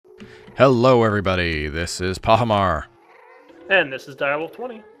Hello everybody, this is Pahimar. And this is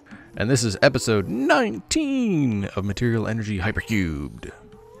Direwolf20. And this is episode 19 of Material Energy Hypercubed.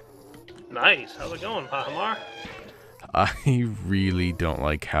 Nice. How's it going, Pahimar? I really don't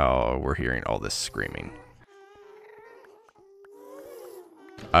like how we're hearing all this screaming.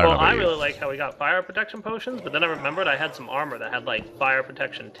 I don't know about I you. really like how we got fire protection potions, but then I remembered I had some armor that had like fire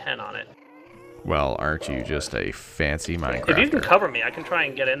protection 10 on it. Well, aren't you just a fancy Minecrafter? If you can cover me, I can try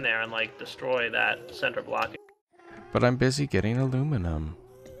and get in there and like destroy that center block. But I'm busy getting aluminum.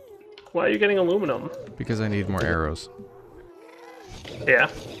 Why are you getting aluminum? Because I need more arrows. Yeah.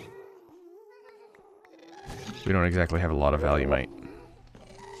 We don't exactly have a lot of Valuemite.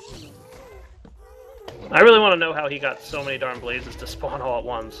 I really want to know how he got so many darn blazes to spawn all at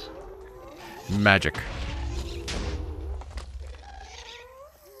once. Magic.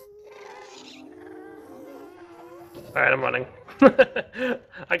 Alright, I'm running.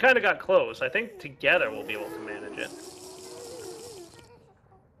 I kind of got close. I think together we'll be able to manage it.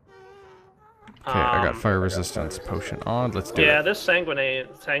 Okay, I got fire resistance potion on. Let's do it. Yeah, this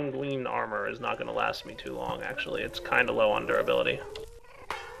sanguine armor is not going to last me too long, actually. It's kind of low on durability.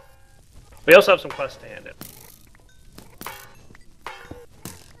 We also have some quests to hand in.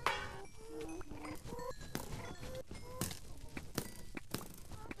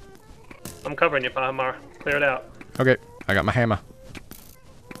 I'm covering you, Pahimar. Clear it out. Okay, I got my hammer.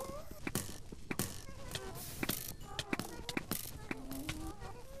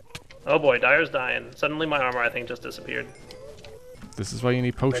 Oh boy, Dyer's dying. Suddenly my armor, I think, just disappeared. This is why you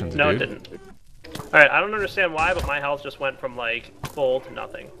need potions, No, dude. it didn't. Alright, I don't understand why, but my health just went from, like, full to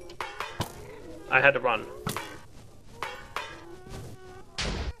nothing. I had to run.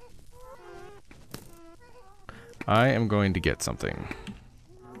 I am going to get something.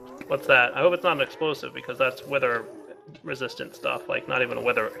 What's that? I hope it's not an explosive, because that's wither resistant stuff. Like, not even a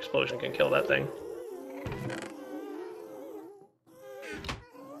wither explosion can kill that thing.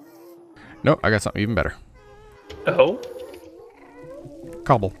 Nope, I got something even better. Oh?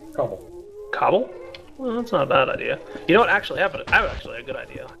 Cobble. Cobble? Well, that's not a bad idea. You know what? Actually, I have actually a good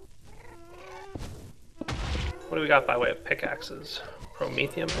idea. What do we got by way of pickaxes?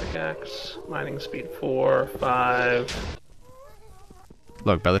 Promethium pickaxe, mining speed 4, 5.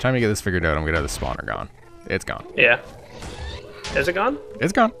 Look, by the time you get this figured out, I'm gonna have the spawner gone. It's gone. Yeah. Is it gone?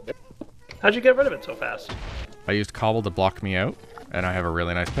 It's gone. How'd you get rid of it so fast? I used cobble to block me out, and I have a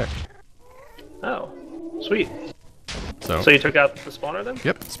really nice pick. Oh, sweet. So So you took out the spawner then?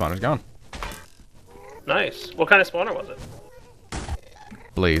 yep, spawner's gone. Nice. What kind of spawner was it?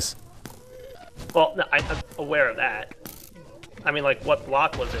 Blaze. Well, no, I'm aware of that. I mean, like, what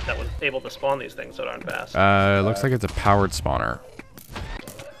block was it that was able to spawn these things so darn fast? Looks like it's a powered spawner.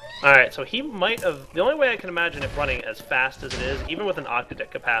 Alright, so he might have... The only way I can imagine it running as fast as it is, even with an octadic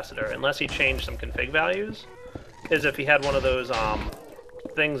capacitor, unless he changed some config values, is if he had one of those,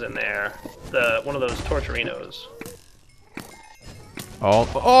 things in there. One of those torturinos.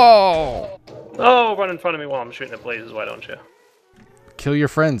 Oh! Oh, run in front of me while I'm shooting at blazes, why don't you? Kill your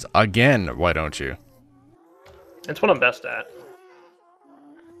friends again, why don't you? It's what I'm best at.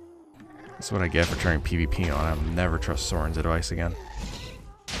 That's what I get for turning PvP on. I'll never trust Soren's advice again.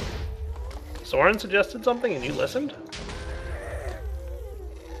 Soren suggested something and you listened?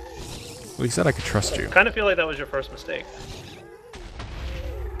 Well, he said I could trust you. I kind of feel like that was your first mistake.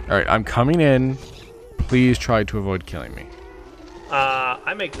 Alright, I'm coming in. Please try to avoid killing me.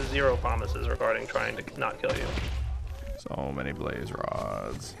 I make 0 promises regarding trying to not kill you. So many blaze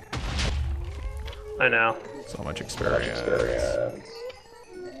rods. I know. So much experience.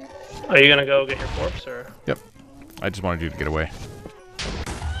 Are you gonna go get your corpse, or? Yep. I just wanted you to get away.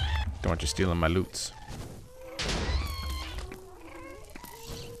 Don't want you stealing my loots.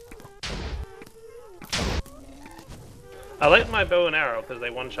 I like my bow and arrow because they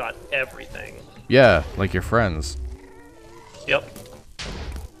one-shot everything. Yeah, like your friends. Yep.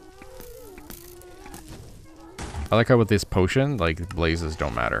 I like how with this potion, like, blazes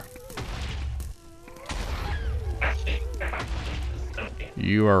don't matter.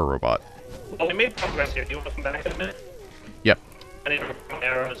 You are a robot. Well, we made progress here. Do you want to come back in a minute? Yep. I need to put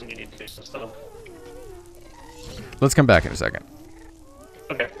arrows and you need to do some stuff. Let's come back in a second.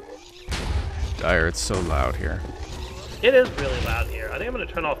 Okay. Dire, it's so loud here. It is really loud here. I think I'm going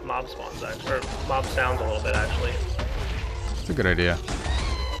to turn off mob spawns, actually, or mob sounds a little bit, actually. It's a good idea.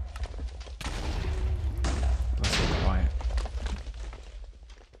 Let's be quiet.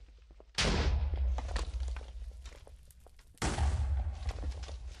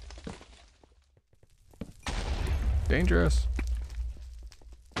 Dangerous.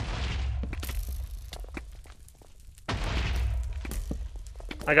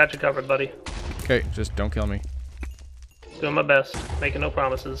 I got you covered, buddy. Okay, just don't kill me. Doing my best. Making no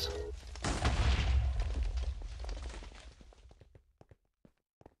promises.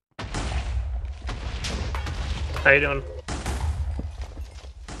 How you doing?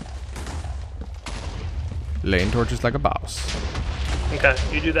 Laying torches like a boss. Okay,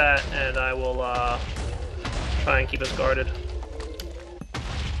 you do that, and I will try and keep us guarded.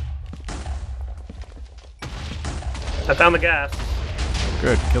 I found the gas.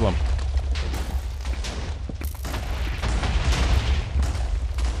 Good, kill him.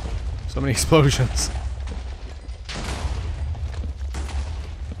 So many explosions.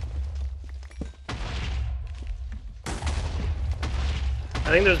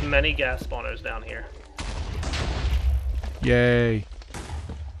 I think there's many gas spawners down here. Yay.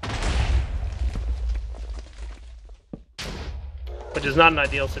 Which is not an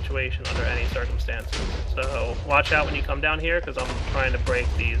ideal situation under any circumstances. So watch out when you come down here, because I'm trying to break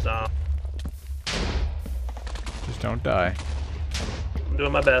these. Just don't die. I'm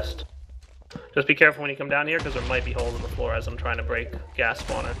doing my best. Just be careful when you come down here, because there might be holes in the floor as I'm trying to break gas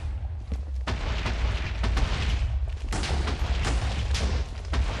spawner.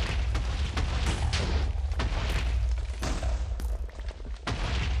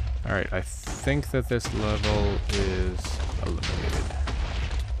 Alright, I think that this level is eliminated.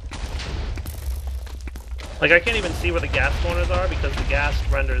 Like, I can't even see where the gas spawners are because the gas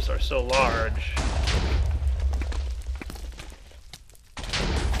renders are so large.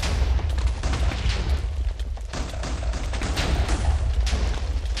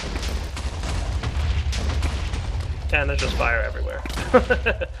 And there's just fire everywhere.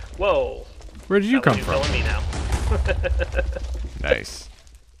 Whoa. Where did you come You're from? killing me now. Nice.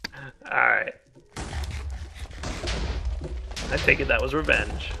 Alright. I take it that was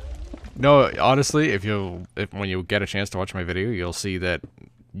revenge. No, honestly, when you get a chance to watch my video, you'll see that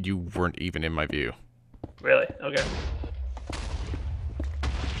you weren't even in my view. Really? Okay.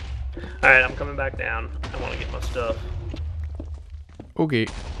 Alright, I'm coming back down. I want to get my stuff. Okay.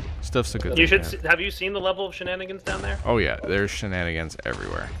 Stuff's a good You thing should to have. have you seen the level of shenanigans down there? Oh yeah, there's shenanigans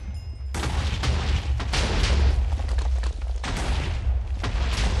everywhere.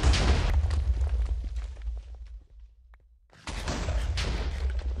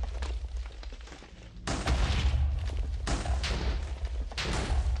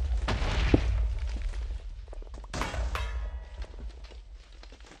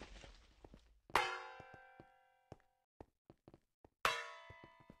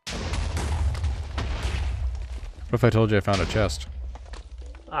 What if I told you I found a chest?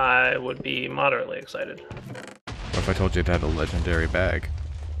 I would be moderately excited. What if I told you it had a legendary bag?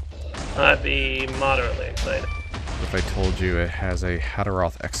 I'd be moderately excited. What if I told you it has a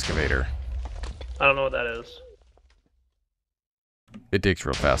Hatteroth excavator? I don't know what that is. It digs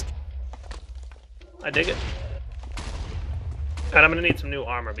real fast. I dig it. And I'm gonna need some new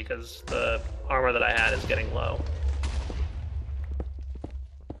armor because the armor that I had is getting low.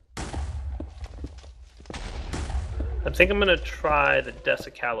 I think I'm gonna try the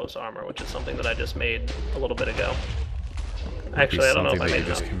Desicalos armor, which is something that I just made a little bit ago. Actually, I don't know if I Something made that you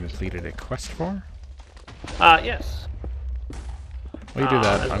enough. just completed a quest for? Yes. While you do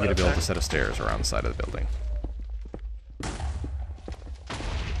that, as a I'm going matter to of build a fact. set of stairs around the side of the building.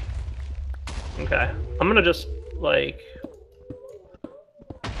 Okay. I'm gonna just, like...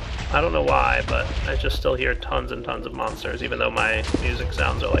 I don't know why, but I just still hear tons and tons of monsters, even though my music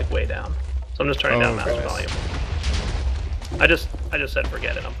sounds are, like, way down. So I'm just turning down master goodness. volume. I just said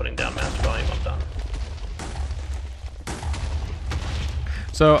forget it. I'm putting down master volume. I'm done.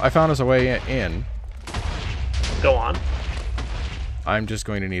 So, I found us a way in. Go on. I'm just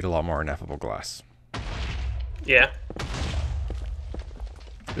going to need a lot more ineffable glass. Yeah.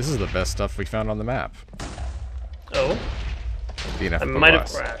 This is the best stuff we found on the map. Oh. The I ineffable might have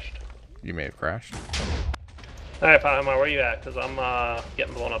glass. crashed. You may have crashed. Alright, Pahimar, where are you at? Because I'm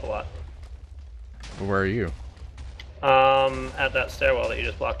getting blown up a lot. But where are you? At that stairwell that you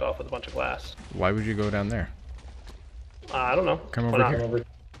just blocked off with a bunch of glass. Why would you go down there? I don't know. Come Why over not? here.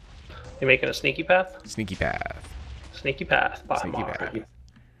 You making a sneaky path? Sneaky path. Sneaky path, Sneaky Pahimar. path.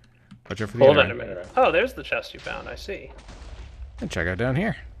 Watch out for the Hold on a enemy. minute. Oh, there's the chest you found. I see. And check out down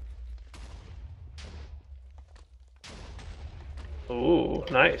here. Ooh,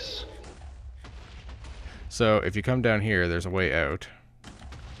 nice. So, if you come down here, there's a way out.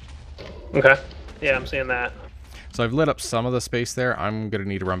 Okay. Yeah, I'm seeing that. So I've lit up some of the space there. I'm going to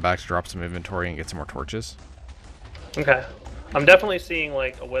need to run back to drop some inventory and get some more torches. Okay. I'm definitely seeing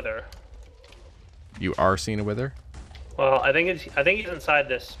like a wither. You are seeing a wither? Well, I think he's inside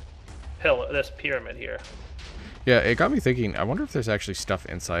this pillar, this pyramid here. Yeah, it got me thinking, I wonder if there's actually stuff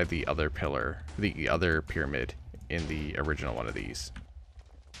inside the other pillar, the other pyramid in the original one of these.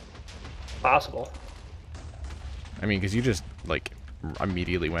 Possible. I mean, because you just, like,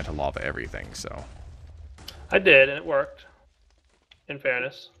 immediately went to lava everything, so. I did, and it worked. In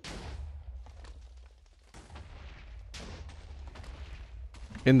fairness.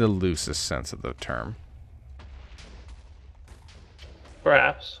 In the loosest sense of the term.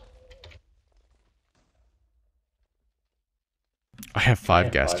 Perhaps. I have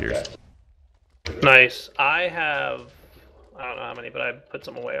 5 gas tiers. Nice. I have... I don't know how many, but I put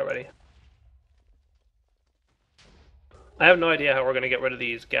some away already. I have no idea how we're going to get rid of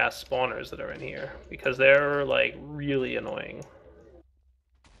these gas spawners that are in here, because they're, like, really annoying.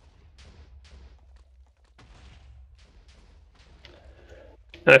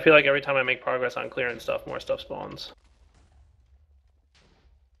 And I feel like every time I make progress on clearing stuff, more stuff spawns.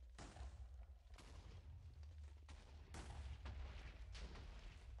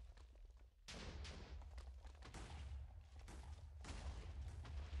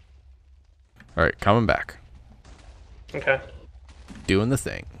 Alright, coming back. Okay. Doing the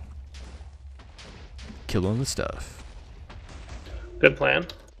thing. Killing the stuff. Good plan.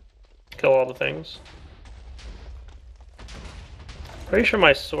 Kill all the things. Pretty sure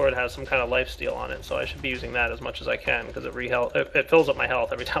my sword has some kind of lifesteal on it, so I should be using that as much as I can, because it fills up my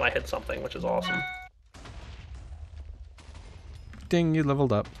health every time I hit something, which is awesome. Ding, you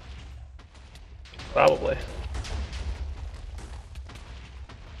leveled up. Probably.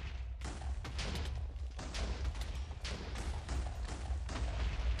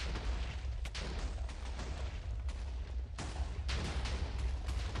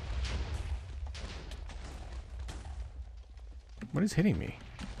 What is hitting me?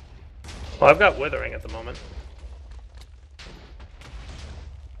 Well, I've got withering at the moment.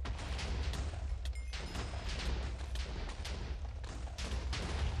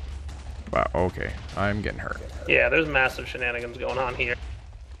 Wow, okay. I'm getting hurt. Yeah, there's massive shenanigans going on here.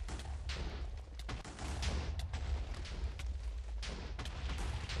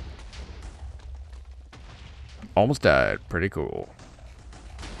 Almost died. Pretty cool.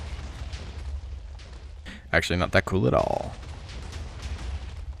 Actually, not that cool at all.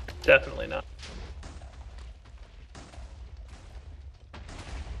 Definitely not.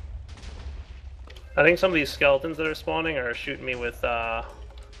 I think some of these skeletons that are spawning are shooting me with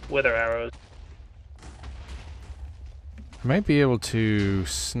wither arrows. I might be able to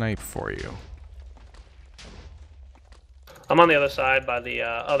snipe for you. I'm on the other side by the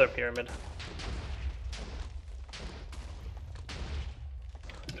other pyramid.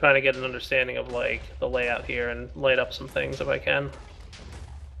 Trying to get an understanding of like the layout here and light up some things if I can.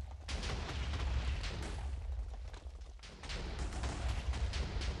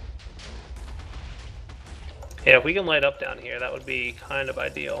 Yeah, if we can light up down here, that would be kind of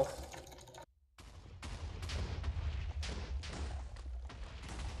ideal.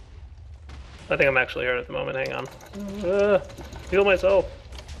 I think I'm actually hurt at the moment. Hang on. Heal myself.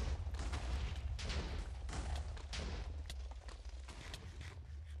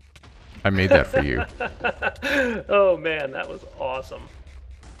 I made that for you. Oh man, that was awesome.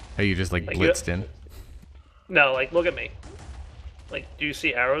 Hey, you just like blitzed in? No, like look at me. Like, do you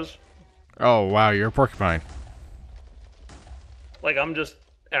see arrows? Oh wow, you're a porcupine. Like, I'm just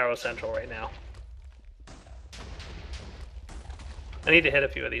arrow central right now. I need to hit a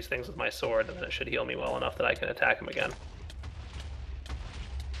few of these things with my sword, and then it should heal me well enough that I can attack him again.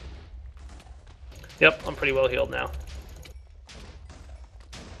 Yep, I'm pretty well healed now.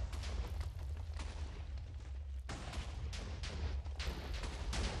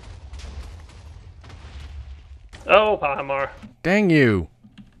 Oh, Pahimar. Dang you!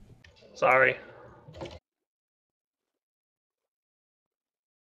 Sorry.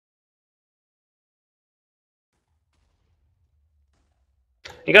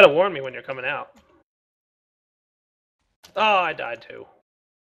 You gotta warn me when you're coming out. Oh, I died too.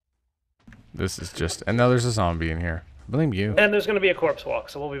 This is just... And now there's a zombie in here. Blame you. And there's gonna be a corpse walk,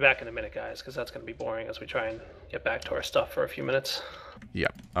 so we'll be back in a minute, guys, because that's gonna be boring as we try and get back to our stuff for a few minutes.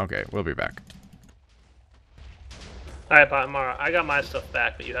 Yep. Okay, we'll be back. Alright, Pahimar, I got my stuff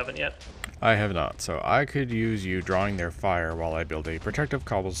back, but you haven't yet. I have not, so I could use you drawing their fire while I build a protective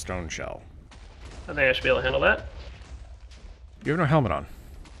cobblestone shell. I think I should be able to handle that. You have no helmet on.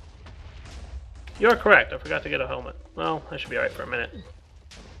 You're correct, I forgot to get a helmet. Well, I should be alright for a minute.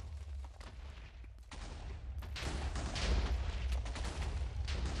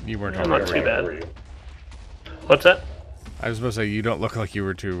 You weren't I'm alright. not too bad. What's that? I was supposed to say, you don't look like you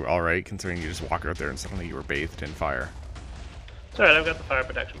were too alright, considering you just walked out there and suddenly you were bathed in fire. It's alright, I've got the fire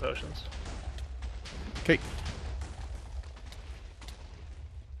protection potions. Okay.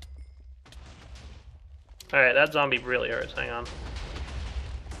 Alright, that zombie really hurts. Hang on.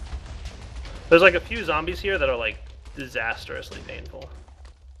 There's like a few zombies here that are like disastrously painful.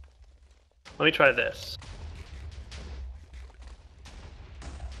 Let me try this.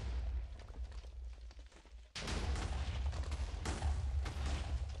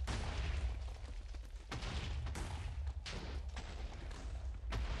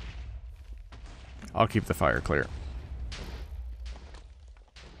 I'll keep the fire clear.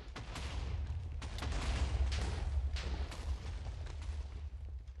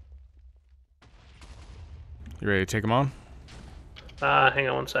 You ready to take them on? Hang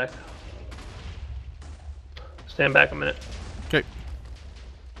on one sec. Stand back a minute. Okay.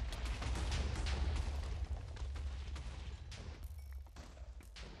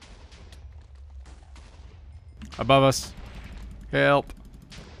 Above us. Help.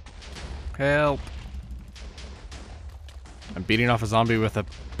 Help. I'm beating off a zombie with a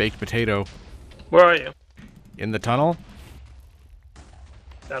baked potato. Where are you? In the tunnel?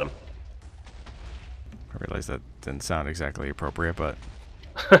 Got him. I realize that didn't sound exactly appropriate, but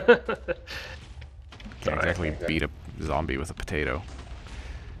can't exactly beat a zombie with a potato.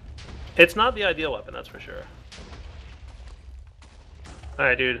 It's not the ideal weapon, that's for sure.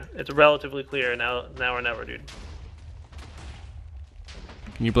 Alright, dude. It's relatively clear now or never, dude.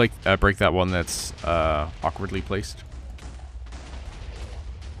 Can you break that one that's awkwardly placed?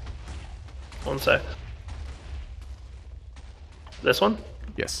 One sec. This one?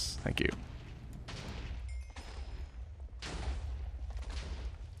 Yes, thank you.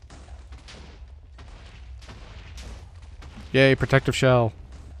 Yay, protective shell.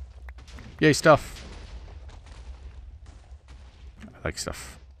 Yay, stuff. I like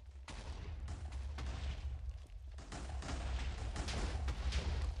stuff.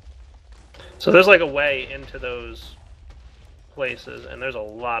 So there's like a way into those places, and there's a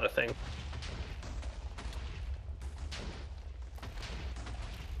lot of things.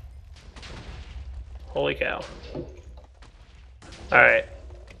 Holy cow. Alright.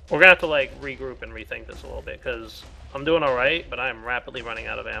 We're gonna have to like regroup and rethink this a little bit, because I'm doing alright, but I'm rapidly running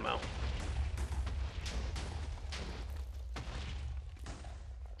out of ammo. Do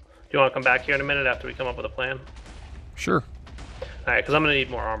you want to come back here in a minute after we come up with a plan? Sure. Alright, because I'm gonna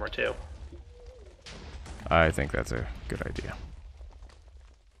need more armor too. I think that's a good idea.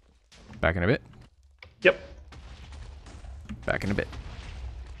 Back in a bit. Yep. Back in a bit.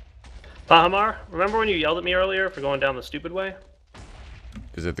 Pahimar, remember when you yelled at me earlier for going down the stupid way?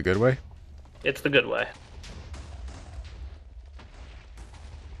 Is it the good way? It's the good way.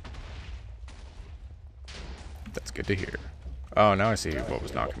 That's good to hear. Oh, now I see what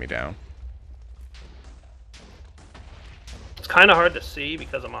was knocking me down. It's kind of hard to see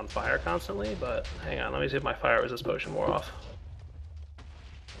because I'm on fire constantly, but hang on, let me see if my fire resist potion wore off.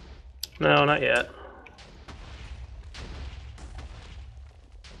 No, not yet.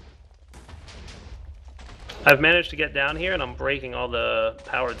 I've managed to get down here and I'm breaking all the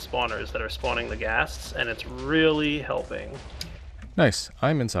powered spawners that are spawning the ghasts, and it's really helping. Nice.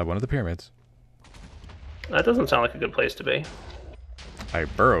 I'm inside one of the pyramids. That doesn't sound like a good place to be. I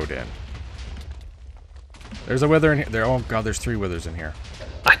burrowed in. There's a wither in here. There. Oh god, there's 3 withers in here.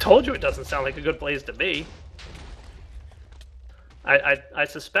 I told you it doesn't sound like a good place to be. I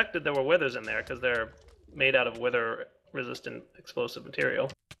suspected there were withers in there because they're made out of wither-resistant explosive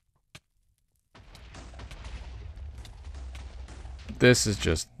material. This is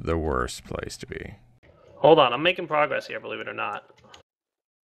just the worst place to be. Hold on, I'm making progress here, believe it or not.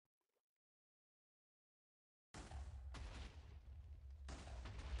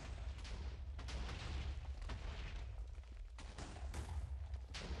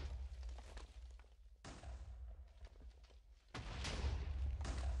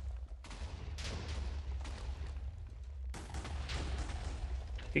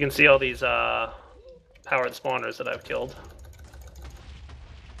 You can see all these powered spawners that I've killed.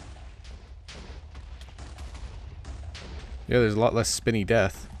 Yeah, there's a lot less spinny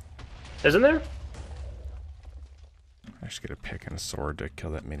death. Isn't there? I should get a pick and a sword to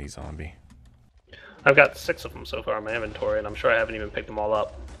kill that mini zombie. I've got 6 of them so far in my inventory, and I'm sure I haven't even picked them all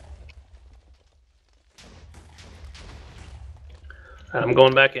up. And I'm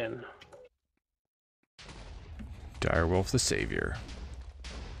going back in. Direwolf the Savior.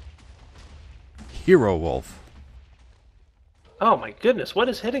 Hero Wolf. Oh my goodness, what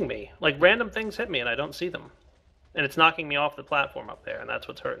is hitting me? Like random things hit me and I don't see them. And it's knocking me off the platform up there, and that's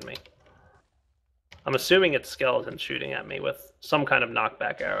what's hurting me. I'm assuming it's skeletons shooting at me with some kind of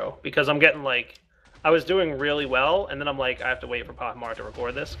knockback arrow, because I'm getting like, I was doing really well, and then I'm like, I have to wait for Pahimar to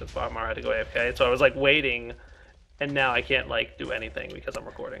record this, because Pahimar had to go AFK, so I was like waiting, and now I can't like do anything because I'm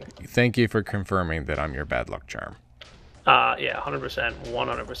recording. Thank you for confirming that I'm your bad luck charm. Yeah, 100%,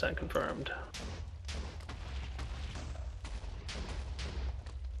 100% confirmed.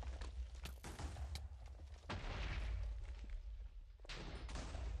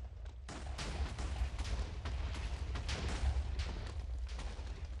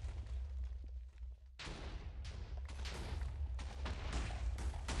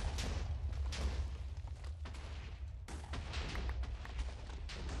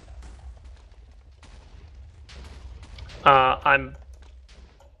 I'm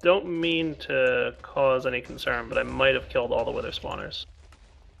don't mean to cause any concern, but I might have killed all the wither spawners.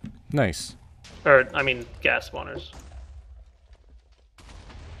 Nice. Or, I mean, gas spawners.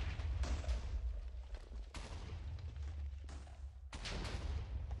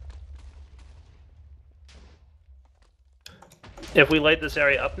 If we light this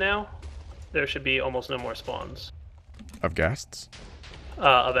area up now, there should be almost no more spawns. Of ghasts?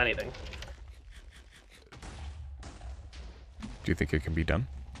 Of anything. Do you think it can be done?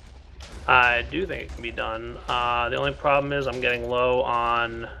 I do think it can be done. The only problem is I'm getting low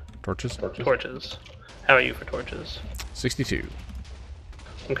on Torches? torches. How are you for torches? 62.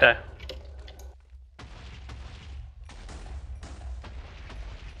 Okay.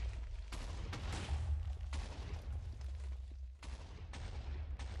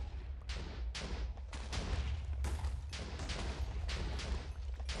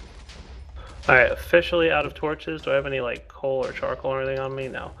 Alright, officially out of torches. Do I have any like coal or charcoal or anything on me?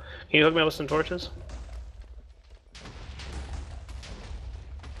 No. Can you hook me up with some torches?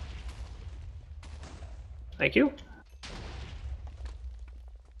 Thank you.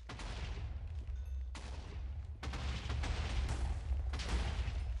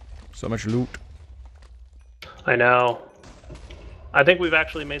 So much loot. I know. I think we've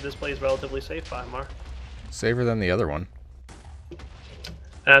actually made this place relatively safe, Pahimar. Safer than the other one.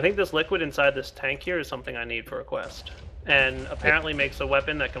 And I think this liquid inside this tank here is something I need for a quest. And apparently makes a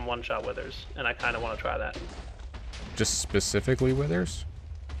weapon that can one-shot withers. And I kind of want to try that. Just specifically withers?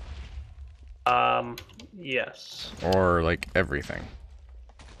 Yes. Or like everything?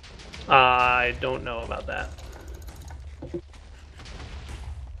 I don't know about that.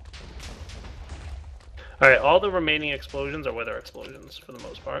 Alright, all the remaining explosions are wither explosions for the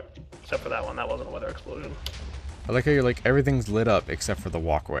most part. Except for that one, that wasn't a wither explosion. I like how you're like, everything's lit up except for the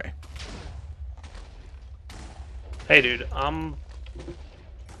walkway. Hey dude, I'm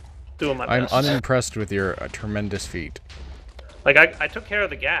doing my I'm best. unimpressed with your tremendous feat. Like, I took care of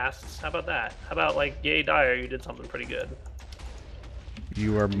the ghasts. How about that? How about, like, yay, Dire, you did something pretty good.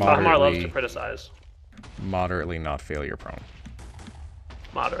 You are Pahimar loves to moderately, criticize. moderately not failure prone.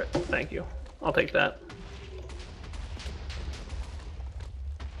 Moderate. Thank you. I'll take that.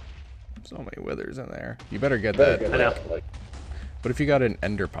 So many withers in there. You better get that. I know. What if you got an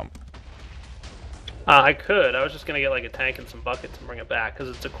ender pump? I could. I was just going to get, like, a tank and some buckets and bring it back.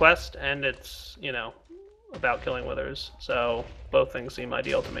 Because it's a quest and it's, you know, about killing withers. So both things seem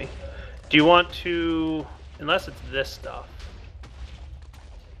ideal to me. Do you want to... Unless it's this stuff.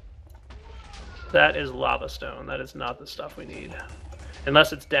 That is lava stone. That is not the stuff we need.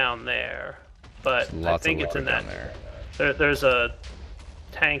 Unless it's down there. But I think it's in that... There's a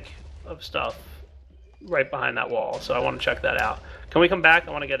tank of stuff right behind that wall. So I want to check that out. Can we come back?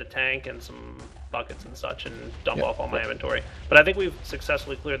 I want to get a tank and some buckets and such and dump off all my inventory. But I think we've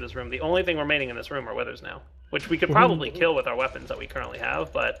successfully cleared this room. The only thing remaining in this room are withers now. Which we could probably kill with our weapons that we currently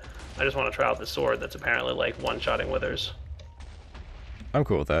have, but I just want to try out this sword that's apparently like one-shotting withers. I'm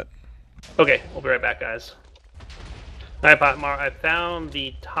cool with that. Okay, we'll be right back, guys. Alright, Pahimar, I found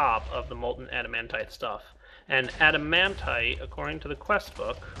the top of the molten adamantite stuff. And adamantite, according to the quest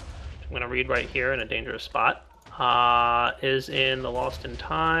book, which I'm going to read right here in a dangerous spot, is in the Lost in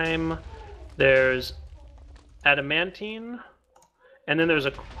Time. There's adamantine, and then there's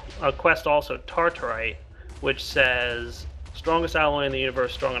a quest also, tartarite, which says, strongest alloy in the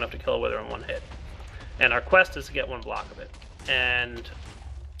universe, strong enough to kill a wither in one hit. And our quest is to get one block of it. And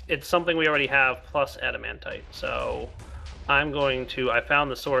it's something we already have, plus adamantite. So I'm going to, I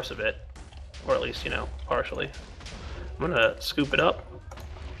found the source of it, or at least, you know, partially. I'm going to scoop it up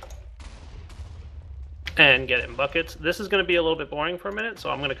and get it in buckets. This is going to be a little bit boring for a minute, so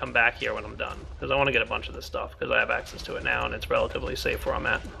I'm going to come back here when I'm done, because I want to get a bunch of this stuff, because I have access to it now, and it's relatively safe where I'm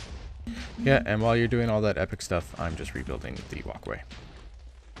at. Yeah, and while you're doing all that epic stuff, I'm just rebuilding the walkway.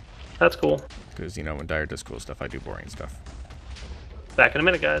 That's cool. Because, you know, when Dire does cool stuff, I do boring stuff. Back in a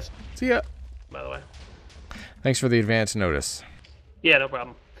minute, guys. See ya! By the way. Thanks for the advance notice. Yeah, no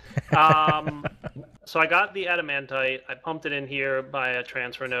problem. So I got the adamantite. I pumped it in here by a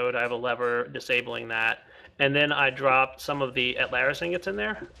transfer node. I have a lever disabling that. and then I dropped some of the Atlaris ingots in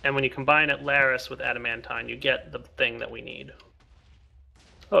there. And when you combine Atlaris with adamantine, you get the thing that we need.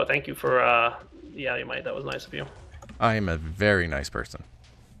 Oh, thank you for the Alumite. That was nice of you. I am a very nice person.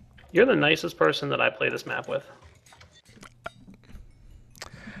 You're the nicest person that I play this map with.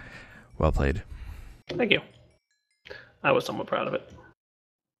 Well played. Thank you. I was somewhat proud of it.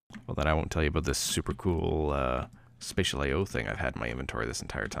 Well, then I won't tell you about this super cool spatial AO thing I've had in my inventory this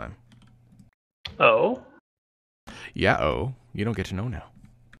entire time. Oh? Yeah, oh. You don't get to know now.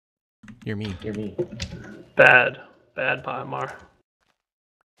 You're mean. You're me. Bad. Bad Pahimar.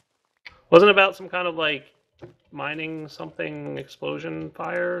 Wasn't it about some kind of, like, mining something, explosion,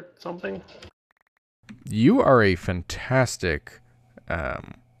 fire, something? You are a fantastic...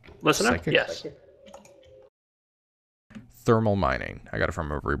 Listener? Psychic? Yes. Thermal mining. I got it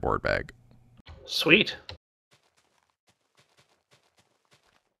from a reward bag. Sweet.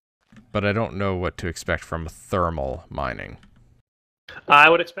 But I don't know what to expect from thermal mining. I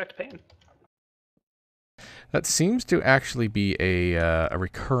would expect pain. That seems to actually be a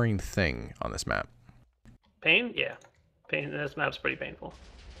recurring thing on this map. Pain? Yeah. Pain. This map's pretty painful.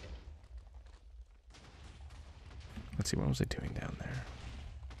 Let's see, what was I doing down there?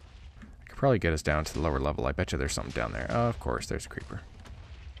 I could probably get us down to the lower level. I bet you there's something down there. Oh, of course, there's a creeper.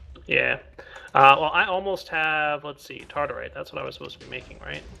 Yeah. Well, I almost have, let's see, Tartarite. That's what I was supposed to be making,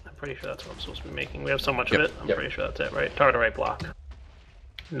 right? I'm pretty sure that's what I'm supposed to be making. We have so much of it. I'm pretty sure that's it, right? Tartarite block.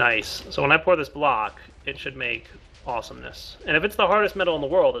 Nice. So when I pour this block, it should make awesomeness. And if it's the hardest metal in the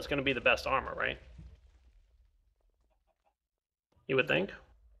world, it's going to be the best armor, right? You would think?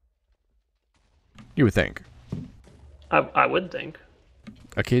 You would think. I would think.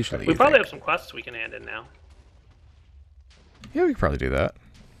 Occasionally, We you probably think. have some quests we can hand in now. Yeah, we could probably do that.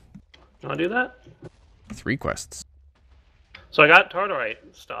 You want to do that? 3 quests. So I got Tartarite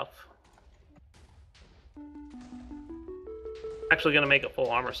stuff. Actually going to make a full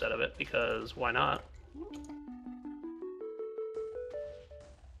armor set of it, because why not?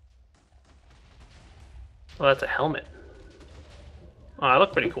 Well, that's a helmet. Oh, I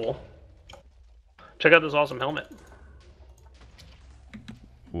look pretty cool. Check out this awesome helmet.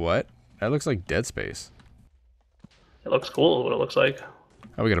 What? That looks like Dead Space. It looks cool, what it looks like.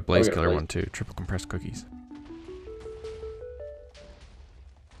 Oh, we got a Blaze Killer one too. Triple compressed cookies.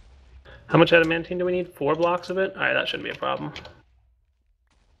 How much adamantine do we need? 4 blocks of it? Alright, that shouldn't be a problem.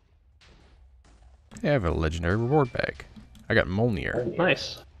 Yeah, I have a legendary reward bag. I got Molnir.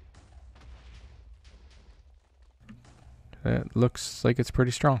 Nice. That looks like it's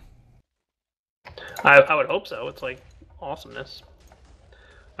pretty strong. I would hope so. It's like awesomeness.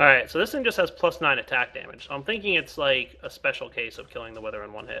 Alright, so this thing just has +9 attack damage. So I'm thinking it's like a special case of killing the Wither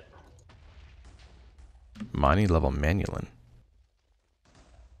in one hit. Mining level Manulin.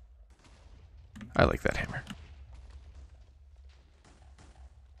 I like that hammer.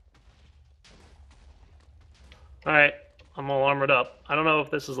 Alright, I'm all armored up. I don't know if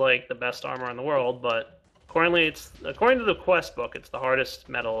this is like the best armor in the world, but according to the quest book, it's the hardest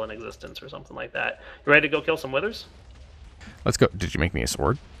metal in existence or something like that. You ready to go kill some Withers? Let's go. Did you make me a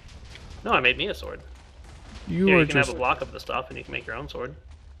sword? No, I made me a sword. You Here, are you can just... have a block of the stuff and you can make your own sword.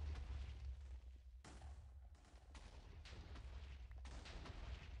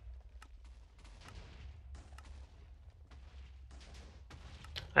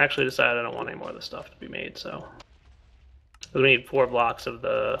 I actually decided I don't want any more of this stuff to be made, so... Because we need 4 blocks of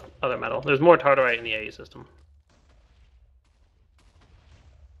the other metal. There's more Tartarite in the AE system.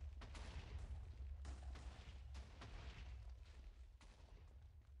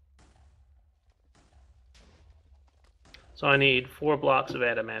 So I need 4 blocks of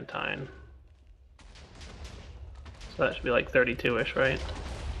adamantine. So that should be like 32-ish, right?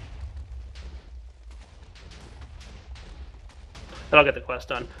 That'll get the quest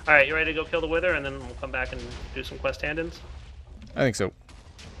done. Alright, you ready to go kill the Wither, and then we'll come back and do some quest hand-ins? I think so.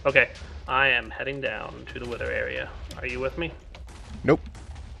 Okay, I am heading down to the Wither area. Are you with me? Nope.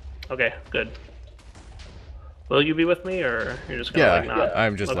 Okay, good. Will you be with me, or you're just gonna like not?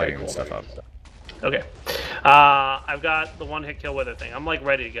 I'm just Okay, lighting cool. stuff up. Okay. I've got the one-hit kill Wither thing. I'm like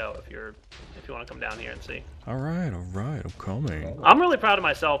ready to go if you want to come down here and see. All right, I'm coming. I'm really proud of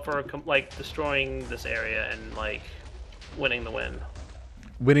myself for like destroying this area and like winning the win.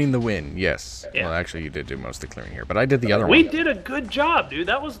 Winning the win, yes. Yeah. Well, actually, you did do most of the clearing here, but I did the other We one. did a good job, dude.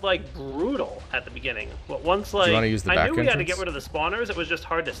 That was like brutal at the beginning. But once like wanna use the I back knew we had to entrance? get rid of the spawners, it was just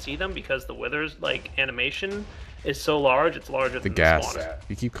hard to see them because the Wither's like animation is so large. It's larger The than ghast. the spawner.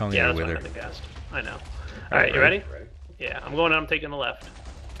 You keep calling Yeah, it a that's what I wither. meant, the ghast. I know. All right, you ready? Yeah, I'm going. I'm taking the left.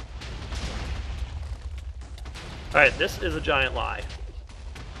 All right, this is a giant lie.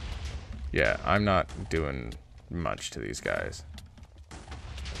 Yeah, I'm not doing much to these guys.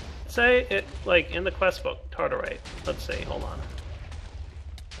 Say it, like, in the quest book, Tartarite. Let's see, hold on.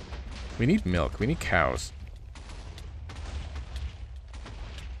 We need milk. We need cows.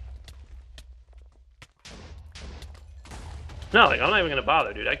 No, like, I'm not even gonna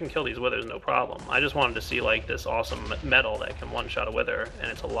bother, dude. I can kill these withers, no problem. I just wanted to see, like, this awesome metal that can one-shot a wither,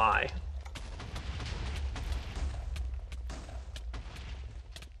 and it's a lie.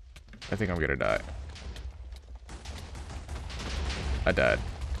 I think I'm gonna die. I died.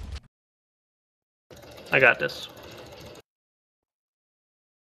 I got this.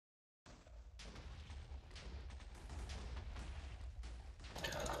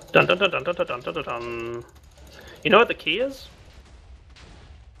 Dun dun dun dun dun dun dun dun dun. You know what the key is?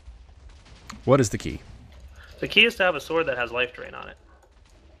 What is the key? The key is to have a sword that has life drain on it.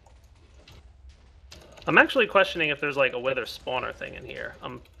 I'm actually questioning if there's like a wither spawner thing in here.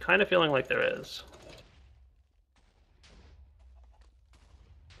 I'm kind of feeling like there is.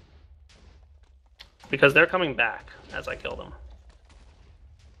 Because they're coming back as I kill them.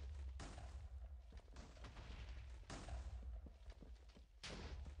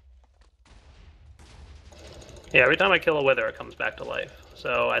 Yeah, every time I kill a wither, it comes back to life.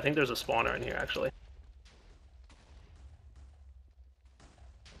 So I think there's a spawner in here, actually.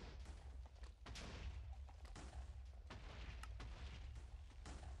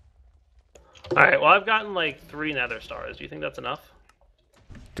 Alright, well I've gotten like 3 nether stars. Do you think that's enough?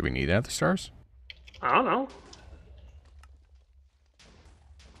 Do we need nether stars? I don't know.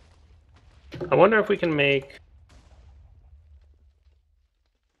 I wonder if we can make...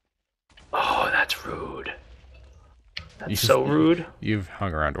 Oh, that's rude. That's so rude. You've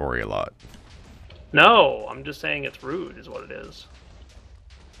hung around Ori a lot. No, I'm just saying it's rude is what it is.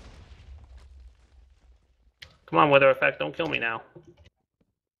 Come on, Wither Effect, don't kill me now.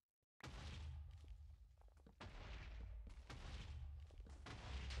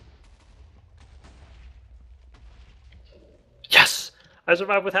 Yes! I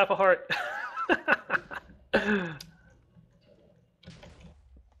survived with half a heart.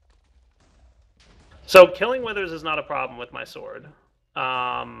 So killing withers is not a problem with my sword.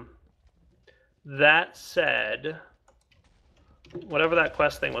 That said, whatever that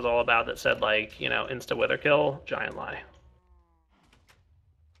quest thing was all about that said, like, you know, insta-wither kill, giant lie.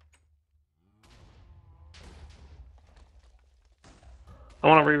 I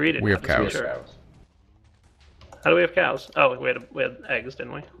want to reread it. We have cows. Sure. How do we have cows? Oh, we had eggs,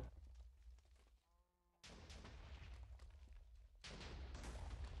 didn't we?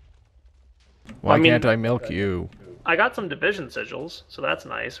 Why can't I milk you? I got some division sigils, so that's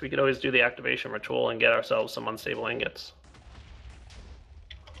nice. We could always do the activation ritual and get ourselves some unstable ingots.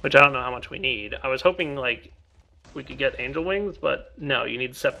 Which I don't know how much we need. I was hoping, like, we could get angel wings, but no, you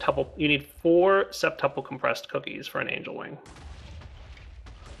need 4 septuple compressed cookies for an angel wing.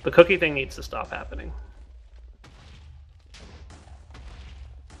 The cookie thing needs to stop happening.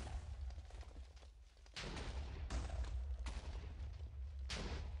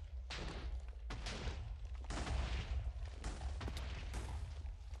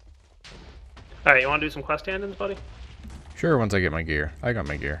 Alright, you want to do some quest tandons, buddy? Sure, once I get my gear. I got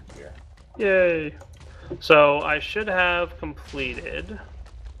my gear. Yay! So, I should have completed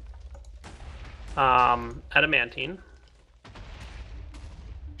adamantine.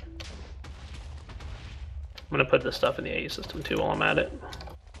 I'm going to put this stuff in the AE system too while I'm at it.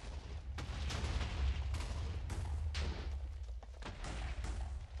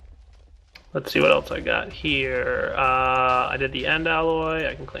 Let's see what else I got here. I did the end alloy.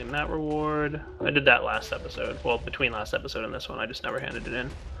 I can claim that reward. I did that last episode. Well, between last episode and this one, I just never handed it in.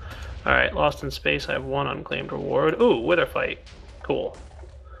 Alright, Lost in Space. I have 1 unclaimed reward. Ooh, Wither Fight. Cool.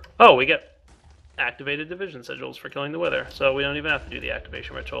 Oh, we get activated division sigils for killing the Wither, so we don't even have to do the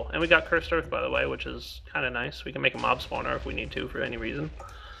activation ritual. And we got Cursed Earth, by the way, which is kind of nice. We can make a mob spawner if we need to for any reason.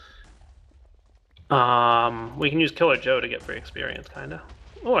 We can use Killer Joe to get free experience, kind of.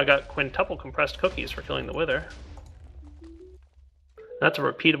 Oh, I got quintuple compressed cookies for killing the Wither. That's a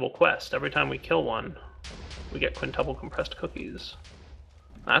repeatable quest. Every time we kill one, we get quintuple compressed cookies.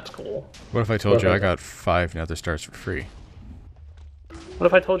 That's cool. What if I told you I got 5 nether stars for free? What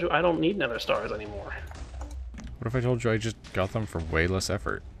if I told you I don't need nether stars anymore? What if I told you I just got them for way less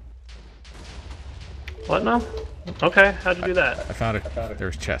effort? What now? Okay, how'd you do that? I found it.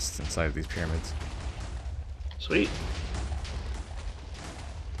 There's chests inside of these pyramids. Sweet.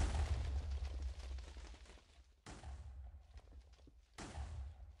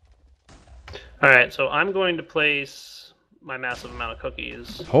 Alright, so I'm going to place my massive amount of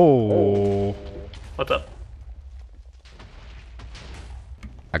cookies. Oh! What's up?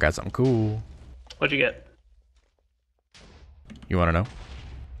 I got something cool. What'd you get? You want to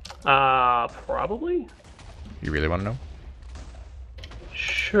know? Probably. You really want to know?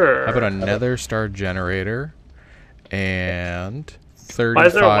 Sure. How about a Nether Star generator and 35... Why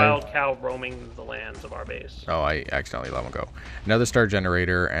is there a wild cow roaming the lands of our base? Oh, I accidentally let one go. Nether Star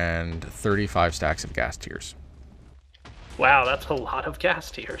generator and 35 stacks of gas tiers. Wow, that's a lot of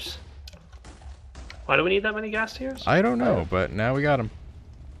gas tiers. Why do we need that many gas tiers? I don't know, but now we got them.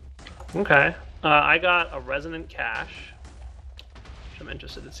 Okay. I got a resonant cache, which I'm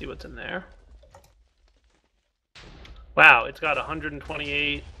interested to see what's in there. Wow, it's got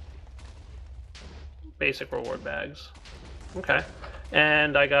 128 basic reward bags. Okay.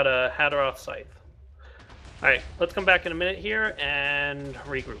 And I got a Hatteroth scythe. Alright, let's come back in a minute here and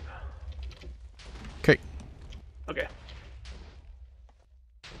regroup. Okay. Okay.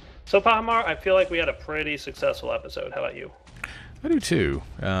 So, Pahimar, I feel like we had a pretty successful episode. How about you? I do too.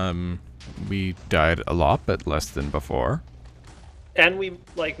 We died a lot, but less than before. And we,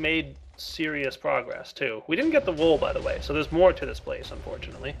 like, made serious progress, too. We didn't get the wool, by the way, so there's more to this place,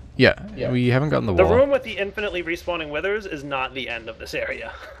 unfortunately. Yeah, we haven't gotten the wall. The room with the infinitely respawning withers is not the end of this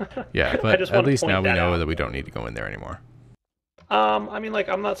area. Yeah, but at least now we know that we don't need to go in there anymore. I mean, like,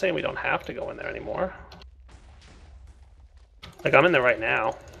 I'm not saying we don't have to go in there anymore. Like, I'm in there right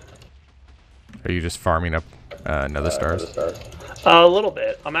now. Are you just farming up Nether stars? A little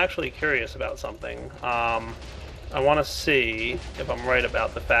bit. I'm actually curious about something. I want to see if I'm right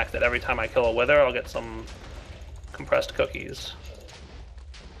about the fact that every time I kill a wither, I'll get some compressed cookies.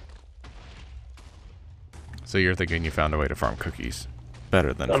 So you're thinking you found a way to farm cookies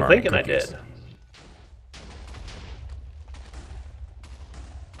better than farming I'm thinking cookies. I did.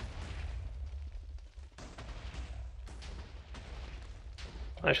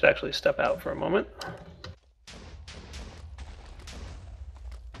 I should actually step out for a moment.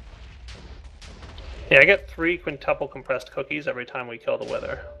 Yeah, I get 3 quintuple compressed cookies every time we kill the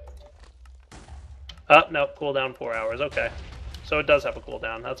wither. Oh, nope, cooldown 4 hours. Okay. So it does have a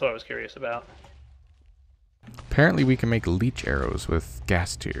cooldown. That's what I was curious about. Apparently we can make leech arrows with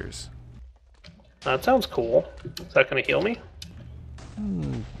gas tiers. That sounds cool. Is that going to heal me?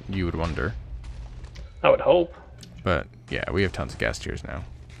 You would wonder. I would hope. But yeah, we have tons of gas tiers now.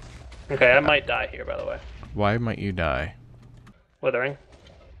 Okay, I might die here, by the way. Why might you die? Withering.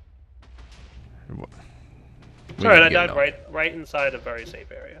 We It's alright, I didn't died get right inside a very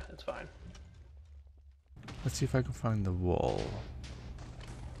safe area. It's fine. Let's see if I can find the wool.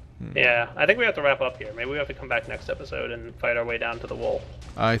 Yeah, I think we have to wrap up here. Maybe we have to come back next episode and fight our way down to the wool.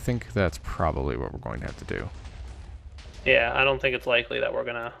 I think that's probably what we're going to have to do. Yeah, I don't think it's likely that we're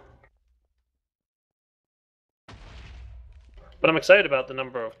gonna... But I'm excited about the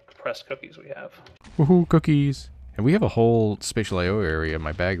number of compressed cookies we have. Woohoo, cookies! And we have a whole spatial I/O area in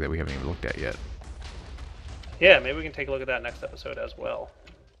my bag that we haven't even looked at yet. Yeah, maybe we can take a look at that next episode as well.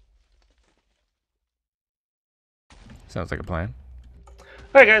 Sounds like a plan.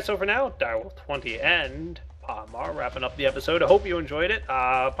 Alright guys, so for now, Direwolf20 and Pahimar wrapping up the episode. I hope you enjoyed it.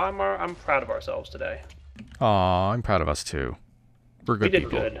 Pahimar, I'm proud of ourselves today. Aw, I'm proud of us too. We're good people.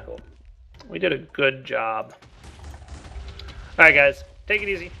 We did good. We did a good job. Alright guys, take it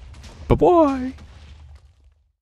easy. Bye-bye!